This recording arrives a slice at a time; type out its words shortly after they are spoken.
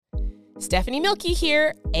Stephanie Milky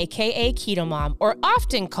here, aka KetoMOM, or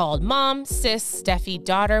often called mom, sis, Steffi,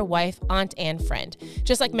 daughter, wife, aunt, and friend.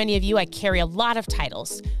 Just like many of you, I carry a lot of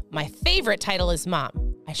titles. My favorite title is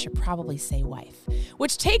mom. I should probably say wife,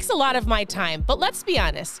 which takes a lot of my time. But let's be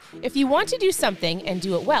honest, if you want to do something and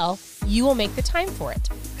do it well, you will make the time for it.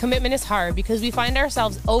 Commitment is hard because we find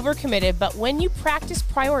ourselves overcommitted, but when you practice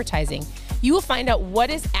prioritizing, you will find out what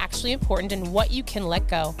is actually important and what you can let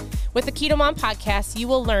go. With the KetoMOM podcast, you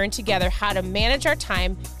will learn together how to manage our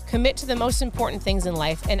time, commit to the most important things in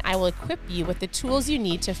life, and I will equip you with the tools you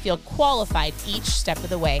need to feel qualified each step of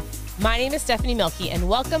the way. My name is Stephanie Milky, and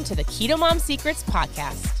welcome to the KetoMOM Secrets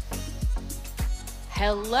podcast.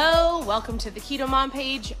 Hello, welcome to the KetoMOM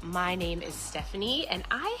page. My name is Stephanie, and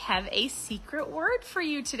I have a secret word for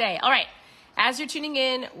you today. All right. As you're tuning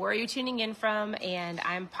in, where are you tuning in from? And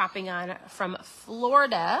I'm popping on from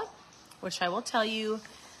Florida, which I will tell you,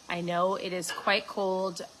 I know it is quite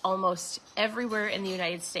cold almost everywhere in the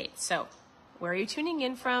United States. So where are you tuning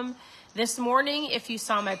in from? This morning, if you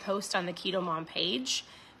saw my post on the KetoMOM page,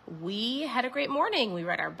 we had a great morning. We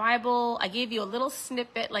read our Bible. I gave you a little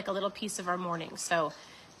snippet, like a little piece of our morning. So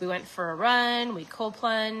we went for a run, we cold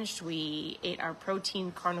plunged, we ate our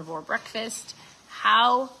protein carnivore breakfast.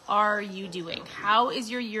 How are you doing? How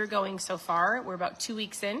is your year going so far? We're about 2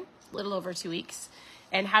 weeks in, a little over 2 weeks.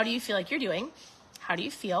 And how do you feel like you're doing? How do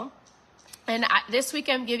you feel? And this week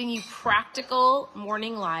I'm giving you practical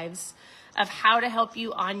morning lives of how to help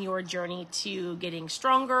you on your journey to getting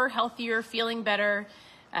stronger, healthier, feeling better,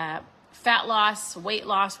 fat loss, weight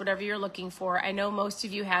loss, whatever you're looking for. I know most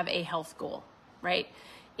of you have a health goal, right?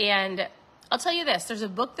 And I'll tell you this, there's a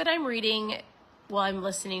book that I'm reading while I'm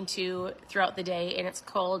listening to throughout the day, and it's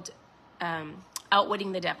called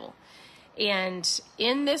Outwitting the Devil. And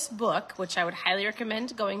in this book, which I would highly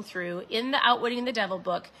recommend going through, in the Outwitting the Devil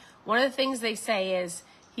book, one of the things they say is,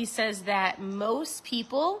 he says that most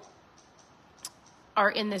people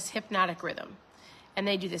are in this hypnotic rhythm, and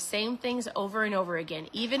they do the same things over and over again,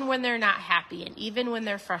 even when they're not happy and even when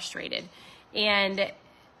they're frustrated. And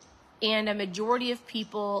a majority of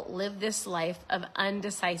people live this life of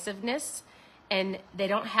undecisiveness, and they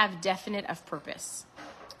don't have definite of purpose.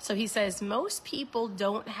 So he says most people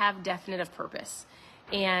don't have definite of purpose.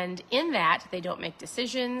 And in that, they don't make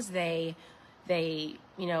decisions. They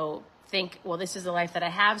think, well, this is the life that I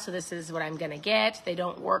have, so this is what I'm going to get. They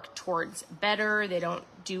don't work towards better. They don't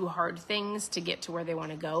do hard things to get to where they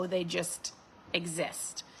want to go. They just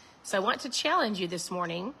exist. So I want to challenge you this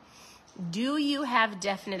morning. Do you have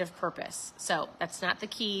definite of purpose? So that's not the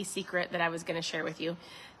key secret that I was going to share with you.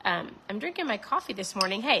 I'm drinking my coffee this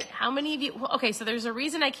morning. Hey, how many of you, okay, so there's a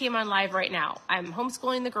reason I came on live right now. I'm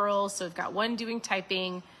homeschooling the girls, so I've got one doing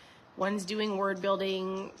typing, one's doing word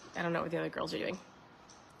building. I don't know what the other girls are doing.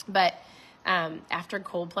 But after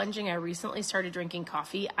cold plunging, I recently started drinking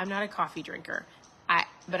coffee. I'm not a coffee drinker,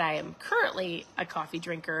 but I am currently a coffee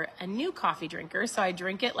drinker, a new coffee drinker, so I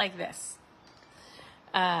drink it like this.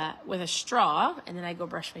 With a straw, and then I go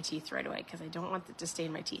brush my teeth right away because I don't want it to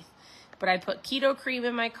stain my teeth. But I put keto cream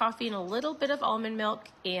in my coffee and a little bit of almond milk,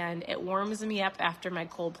 and it warms me up after my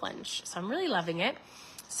cold plunge. So I'm really loving it.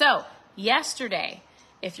 So yesterday,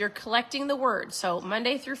 if you're collecting the word, so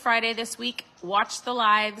Monday through Friday this week, watch the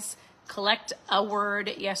lives, collect a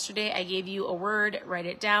word. Yesterday, I gave you a word, write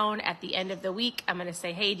it down. At the end of the week, I'm going to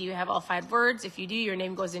say, hey, do you have all 5 words? If you do, your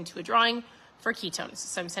name goes into a drawing for ketones.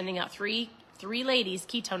 So I'm sending out three ladies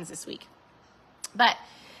ketones this week. But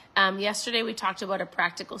yesterday we talked about a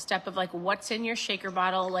practical step of like what's in your shaker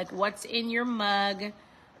bottle, like what's in your mug,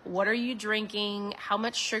 what are you drinking, how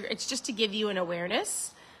much sugar. It's just to give you an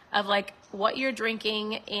awareness of like what you're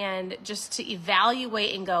drinking and just to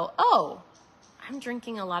evaluate and go, oh, I'm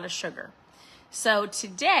drinking a lot of sugar. So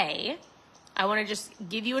today I want to just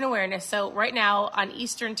give you an awareness. So right now on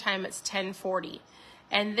Eastern time, it's 10:40.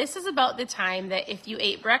 And this is about the time that if you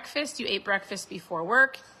ate breakfast before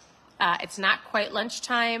work. It's not quite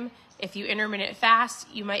lunchtime. If you intermittent fast,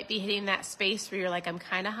 you might be hitting that space where you're like, I'm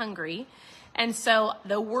kind of hungry. And so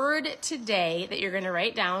the word today that you're going to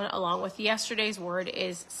write down along with yesterday's word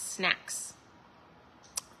is snacks.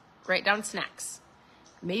 Write down snacks.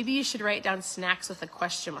 Maybe you should write down snacks with a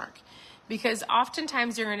question mark, because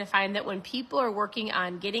oftentimes you're going to find that when people are working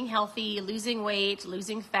on getting healthy, losing weight,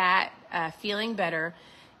 losing fat, feeling better,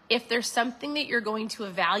 if there's something that you're going to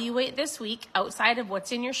evaluate this week outside of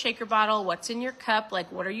what's in your shaker bottle, what's in your cup,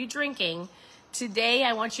 like what are you drinking, today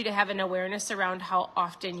I want you to have an awareness around how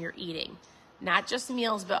often you're eating. Not just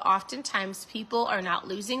meals, but oftentimes people are not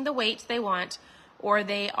losing the weight they want, or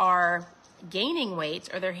they are gaining weight,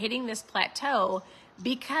 or they're hitting this plateau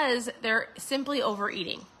because they're simply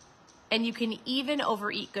overeating. And you can even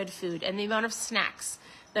overeat good food. And the amount of snacks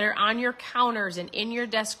that are on your counters and in your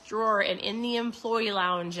desk drawer and in the employee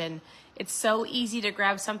lounge. And it's so easy to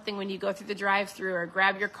grab something when you go through the drive-thru, or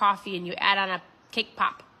grab your coffee and you add on a cake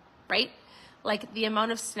pop, right? Like the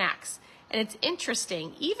amount of snacks. And it's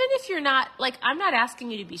interesting, even if you're not, like, I'm not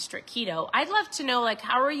asking you to be strict keto. I'd love to know, like,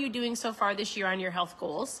 how are you doing so far this year on your health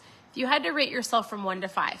goals? If you had to rate yourself from 1 to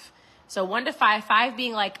 5. So 1 to 5, 5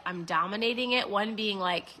 being like, I'm dominating it. 1 being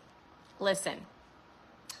like, listen,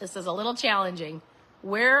 this is a little challenging.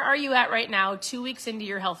 Where are you at right now, 2 weeks into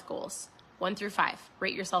your health goals? 1 through 5.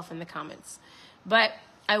 Rate yourself in the comments. But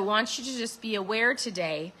I want you to just be aware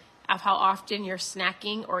today of how often you're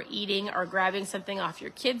snacking or eating or grabbing something off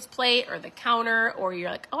your kid's plate or the counter, or you're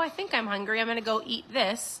like, oh, I think I'm hungry, I'm gonna go eat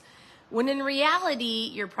this. When in reality,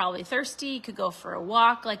 you're probably thirsty, you could go for a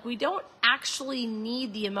walk. Like, we don't actually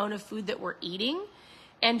need the amount of food that we're eating.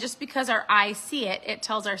 And just because our eyes see it, it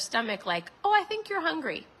tells our stomach like, oh, I think you're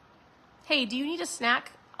hungry. Hey, do you need a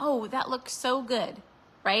snack? Oh, that looks so good,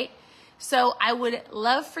 right? So I would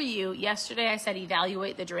love for you, yesterday I said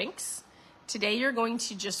evaluate the drinks. Today you're going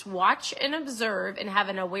to just watch and observe and have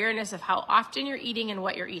an awareness of how often you're eating and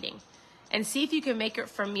what you're eating. And see if you can make it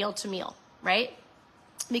from meal to meal, right?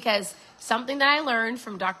 Because something that I learned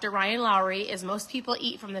from Dr. Ryan Lowry is most people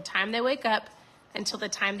eat from the time they wake up until the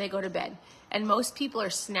time they go to bed. And most people are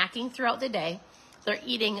snacking throughout the day. They're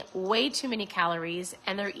eating way too many calories,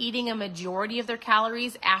 and they're eating a majority of their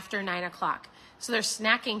calories after 9 o'clock. So they're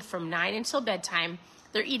snacking from 9 until bedtime.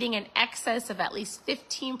 They're eating in excess of at least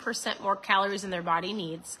 15% more calories than their body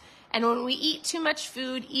needs. And when we eat too much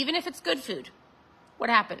food, even if it's good food, what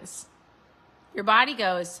happens? Your body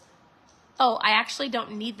goes, oh, I actually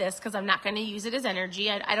don't need this because I'm not going to use it as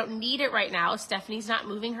energy. I don't need it right now. Stephanie's not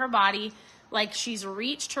moving her body like she's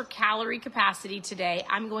reached her calorie capacity today.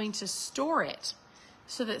 I'm going to store it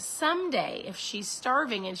so that someday, if she's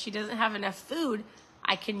starving and she doesn't have enough food,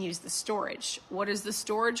 I can use the storage. What is the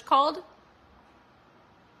storage called?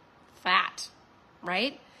 Fat,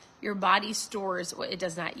 right? Your body stores what it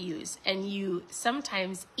does not use, and you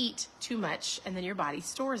sometimes eat too much and then your body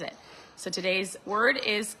stores it. So today's word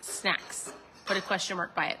is snacks. Put a question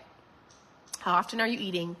mark by it. How often are you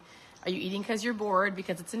eating? Are you eating because you're bored,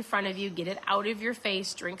 because it's in front of you? Get it out of your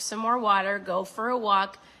face. Drink some more water. Go for a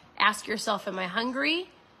walk. Ask yourself, am I hungry?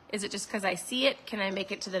 Is it just because I see it? Can I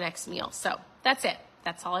make it to the next meal? So that's it.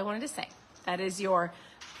 That's all I wanted to say. That is your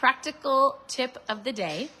practical tip of the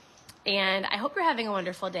day. And I hope you're having a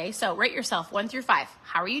wonderful day. So rate yourself 1 through 5.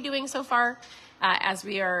 How are you doing so far? As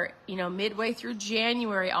we are, midway through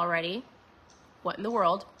January already. What in the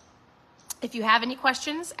world? If you have any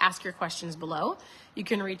questions, ask your questions below. You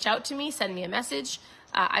can reach out to me, send me a message.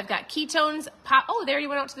 I've got ketones. Oh, they already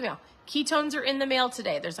went out to the mail. Ketones are in the mail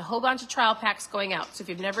today. There's a whole bunch of trial packs going out. So if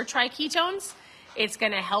you've never tried ketones, it's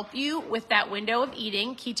going to help you with that window of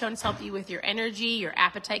eating. Ketones help you with your energy, your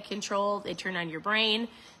appetite control. They turn on your brain.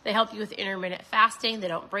 They help you with intermittent fasting. They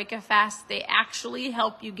don't break a fast. They actually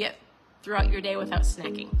help you get throughout your day without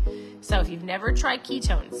snacking. So if you've never tried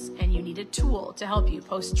ketones and you need a tool to help you,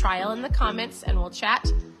 post trial in the comments and we'll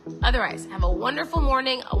chat. Otherwise, have a wonderful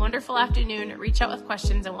morning, a wonderful afternoon. Reach out with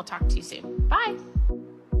questions and we'll talk to you soon. Bye.